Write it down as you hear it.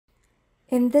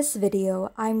In this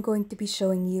video, I'm going to be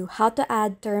showing you how to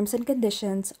add terms and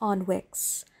conditions on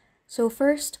Wix. So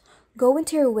first, go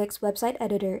into your Wix website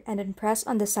editor and then press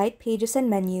on the Site Pages and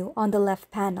menu on the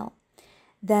left panel.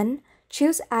 Then,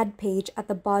 choose Add Page at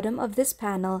the bottom of this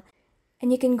panel,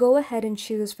 and you can go ahead and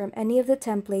choose from any of the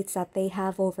templates that they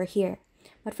have over here.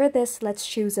 But for this, let's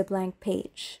choose a blank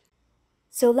page.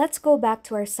 So let's go back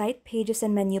to our Site Pages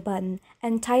and Menu button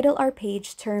and title our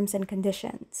page Terms and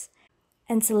Conditions,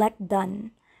 and select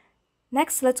Done.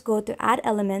 Next, let's go to Add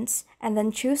Elements and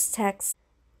then choose Text,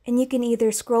 and you can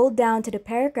either scroll down to the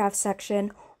Paragraph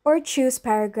section or choose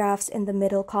Paragraphs in the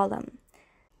middle column.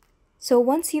 So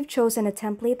once you've chosen a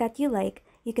template that you like,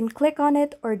 you can click on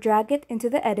it or drag it into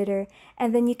the editor,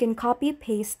 and then you can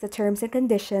copy-paste the terms and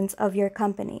conditions of your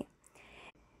company.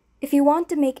 If you want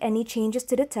to make any changes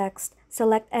to the text,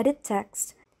 select Edit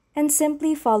Text, and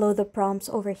simply follow the prompts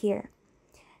over here.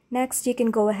 Next, you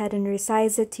can go ahead and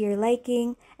resize it to your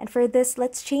liking, and for this,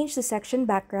 let's change the section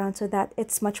background so that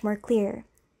it's much more clear.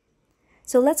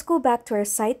 So let's go back to our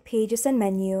Site Pages and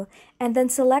menu, and then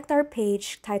select our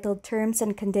page titled Terms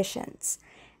and Conditions.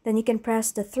 Then you can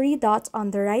press the three dots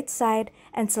on the right side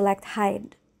and select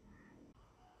Hide.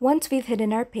 Once we've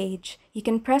hidden our page, you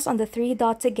can press on the three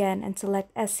dots again and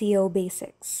select SEO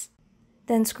Basics.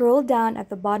 Then scroll down at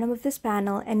the bottom of this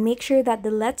panel and make sure that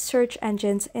the Let Search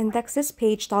Engines Index This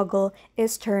Page toggle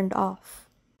is turned off.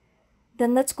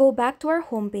 Then let's go back to our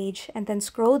home page and then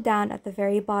scroll down at the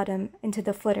very bottom into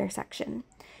the footer section.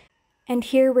 And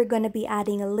here we're going to be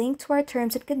adding a link to our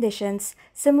terms and conditions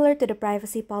similar to the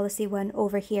privacy policy one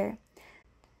over here.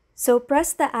 So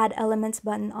press the Add Elements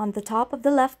button on the top of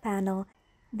the left panel,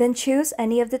 then choose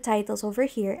any of the titles over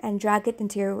here and drag it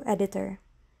into your editor.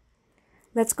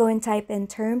 Let's go and type in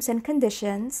Terms and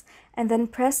Conditions and then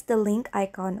press the link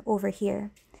icon over here.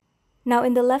 Now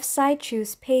in the left side,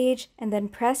 choose Page and then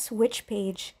press Which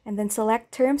Page and then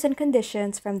select Terms and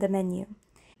Conditions from the menu.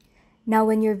 Now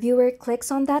when your viewer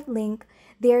clicks on that link,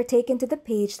 they are taken to the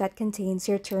page that contains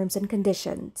your terms and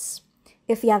conditions.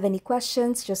 If you have any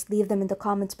questions, just leave them in the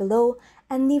comments below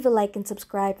and leave a like and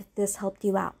subscribe if this helped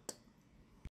you out.